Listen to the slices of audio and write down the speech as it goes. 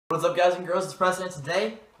What's up, guys and girls? It's President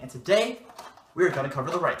today, and today we're going to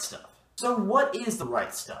cover the right stuff. So what is the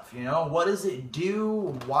right stuff? You know, what does it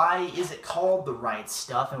do? Why is it called the right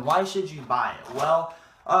stuff? And why should you buy it? Well,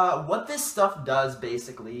 what this stuff does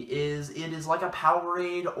basically is it is like a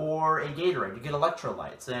Powerade or a Gatorade. You get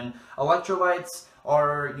electrolytes, and electrolytes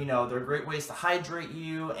are, you know, they're great ways to hydrate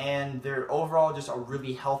you, and they're overall just a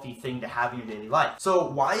really healthy thing to have in your daily life. So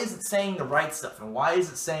why is it saying the right stuff, and why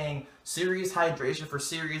is it saying serious hydration for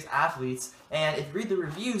serious athletes? And if you read the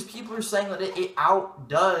reviews, people are saying that it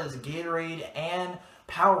outdoes Gatorade and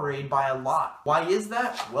Powerade by a lot. Why is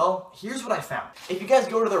that? Well, here's what I found. If you guys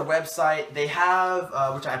go to their website, they have,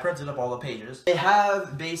 which I printed up all the pages, they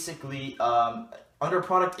have basically, under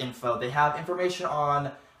product info, they have information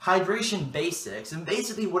on hydration basics, and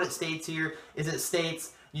basically what it states here is it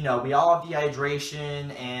states, you know, we all have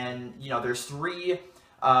dehydration, and, you know, there's three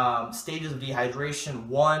stages of dehydration.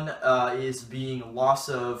 One is being loss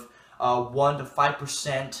of 1 to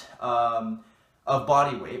 5% of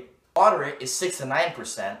body weight. Moderate is 6 to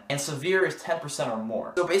 9%, and severe is 10% or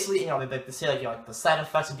more. So basically, you know, they say like, you know, like the side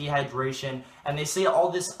effects of dehydration, and they say all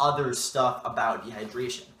this other stuff about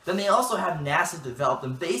dehydration. Then they also have NASA developed,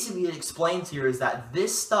 and basically it explains here is that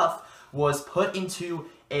this stuff was put into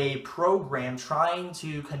a program trying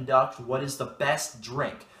to conduct what is the best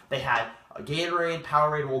drink. They had a Gatorade,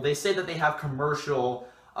 Powerade. Well, they say that they have commercial,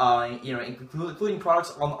 you know, including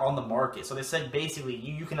products on the market. So they said basically,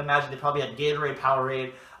 you can imagine they probably had Gatorade,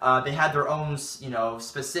 Powerade. They had their own, you know,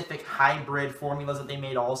 specific hybrid formulas that they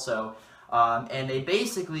made also. And they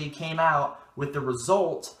basically came out with the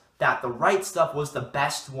result that the right stuff was the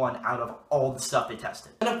best one out of all the stuff they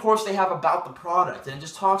tested. And of course they have about the product, and it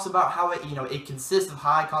just talks about how it, you know, it consists of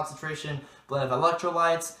high concentration blend of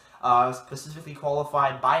electrolytes, specifically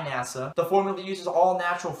qualified by NASA. The formula uses all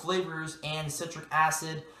natural flavors and citric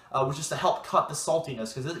acid, which is to help cut the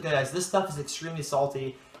saltiness, because guys, this stuff is extremely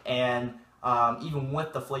salty, and even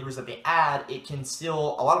with the flavors that they add, it can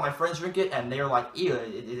still, a lot of my friends drink it and they're like, ew,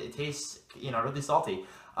 it tastes, you know, really salty.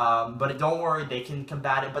 But don't worry, they can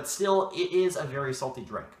combat it, but still, it is a very salty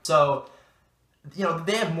drink. So, you know,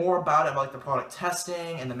 they have more about it, like the product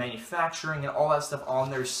testing and the manufacturing and all that stuff on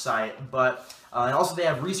their site. But, and also they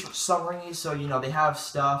have research summaries, so, you know, they have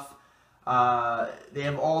stuff, they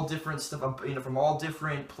have all different stuff, you know, from all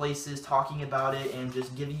different places talking about it and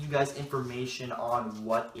just giving you guys information on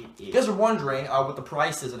what it is. You guys are wondering what the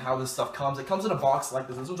price is and how this stuff comes. It comes in a box like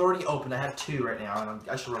this. This one's already open. I have two right now, and I'm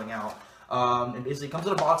actually running out. And basically it comes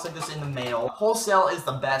in a box like this in the mail. Wholesale is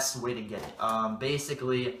the best way to get it.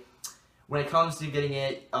 Basically, when it comes to getting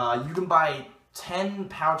it, you can buy 10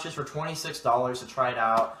 pouches for $26 to try it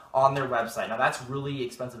out on their website. Now that's really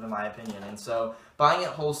expensive in my opinion, and so buying it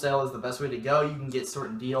wholesale is the best way to go. You can get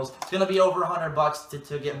certain deals. It's gonna be over $100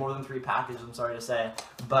 to get more than 3 packages, I'm sorry to say,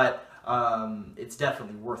 but it's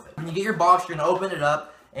definitely worth it. When you get your box, you're gonna open it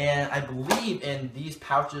up, and I believe in these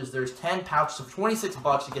pouches, there's 10 pouches of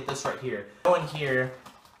 $26 to get this right here. Go in here,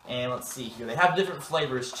 and let's see here. They have different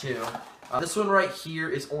flavors too. This one right here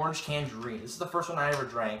is orange tangerine. This is the first one I ever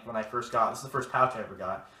drank when I first got. This is the first pouch I ever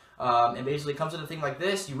got. And basically it comes in a thing like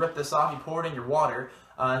this. You rip this off, you pour it in your water,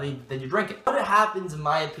 then you drink it. What happens, in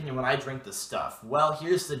my opinion, when I drink this stuff? Well,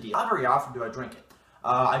 here's the deal. Not very often do I drink it.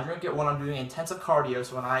 I drink it when I'm doing intensive cardio,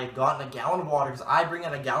 so when I've gotten a gallon of water, because I bring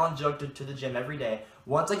in a gallon jug to the gym every day.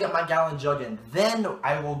 Once I get my gallon jug in, then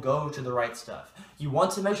I will go to the right stuff. You want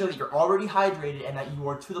to make sure that you're already hydrated and that you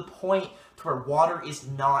are to the point to where water is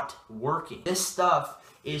not working. This stuff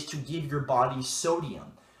is to give your body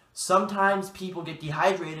sodium. Sometimes people get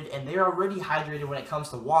dehydrated and they're already hydrated when it comes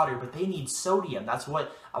to water, but they need sodium. That's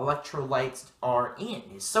what electrolytes are in,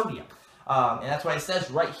 is sodium. And that's why it says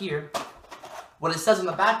right here, what it says on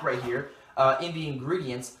the back right here, in the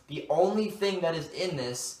ingredients, the only thing that is in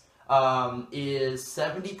this is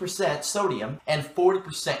 70% sodium and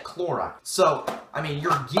 40% chloride. So, I mean,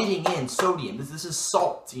 you're getting in sodium. This is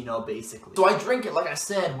salt, you know, basically. So I drink it, like I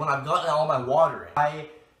said, when I've gotten all my water in. I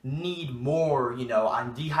need more, you know,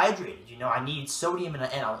 I'm dehydrated, you know, I need sodium and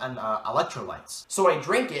electrolytes. So I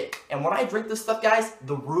drink it, and when I drink this stuff, guys,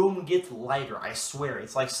 the room gets lighter, I swear.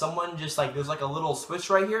 It's like someone just like, there's like a little switch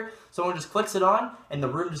right here, someone just clicks it on, and the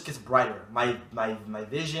room just gets brighter. My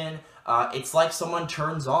vision, it's like someone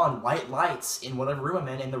turns on white lights in whatever room I'm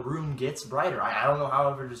in, and the room gets brighter. I don't know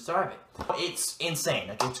how to describe it. It's insane.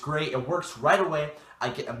 Like, it's great. It works right away. I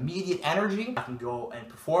get immediate energy. I can go and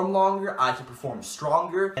perform longer. I can perform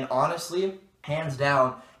stronger. And honestly, hands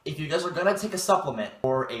down, if you guys are gonna take a supplement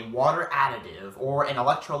or a water additive or an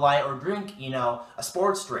electrolyte or drink, you know, a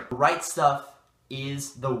sports drink, the right stuff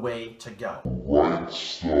is the way to go. Right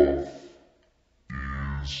stuff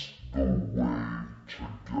is the way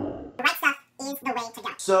The right stuff is the way to go.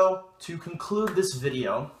 So, to conclude this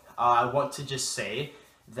video, I want to just say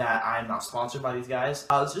that I'm not sponsored by these guys.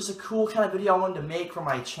 It's just a cool kind of video I wanted to make for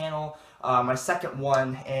my channel, my second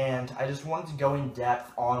one, and I just wanted to go in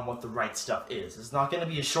depth on what the right stuff is. It's not going to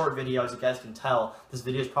be a short video, as you guys can tell. This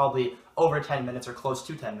video is probably over 10 minutes or close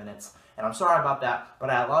to 10 minutes, and I'm sorry about that, but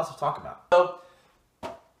I had lots to talk about. So,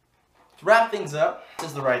 to wrap things up, this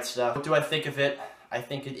is the right stuff. What do I think of it? I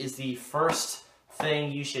think it is the first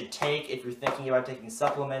thing you should take if you're thinking about taking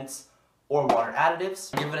supplements or water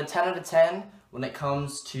additives. I give it a 10 out of 10 when it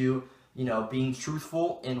comes to, you know, being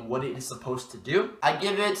truthful in what it is supposed to do. I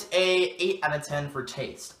give it a 8 out of 10 for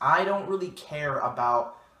taste. I don't really care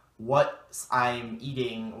about what I'm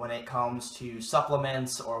eating when it comes to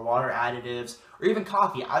supplements or water additives or even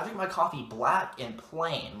coffee. I drink my coffee black and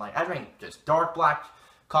plain. Like, I drink just dark black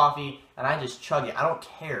coffee and I just chug it. I don't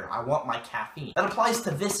care. I want my caffeine. That applies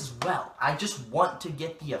to this as well. I just want to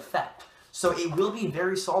get the effect. So it will be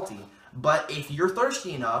very salty, but if you're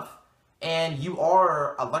thirsty enough and you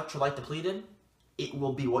are electrolyte depleted, it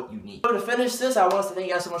will be what you need. So to finish this, I want to thank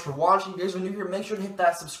you guys so much for watching. If you guys are new here, make sure to hit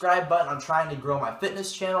that subscribe button. I'm trying to grow my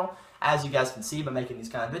fitness channel, as you guys can see by making these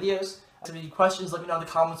kind of videos. If you have any questions, let me know in the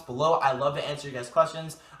comments below. I love to answer you guys'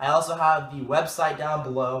 questions. I also have the website down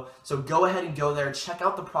below, so go ahead and go there, check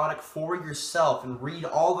out the product for yourself, and read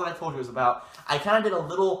all that I told you it was about. I kind of did a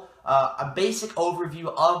little, a basic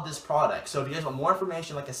overview of this product. So if you guys want more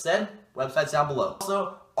information, like I said, website's down below.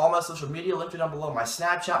 Also, all my social media linked down below, my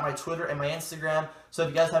Snapchat, my Twitter, and my Instagram. So if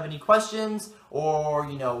you guys have any questions or,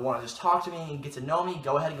 you know, want to just talk to me and get to know me,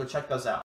 go ahead and go check those out.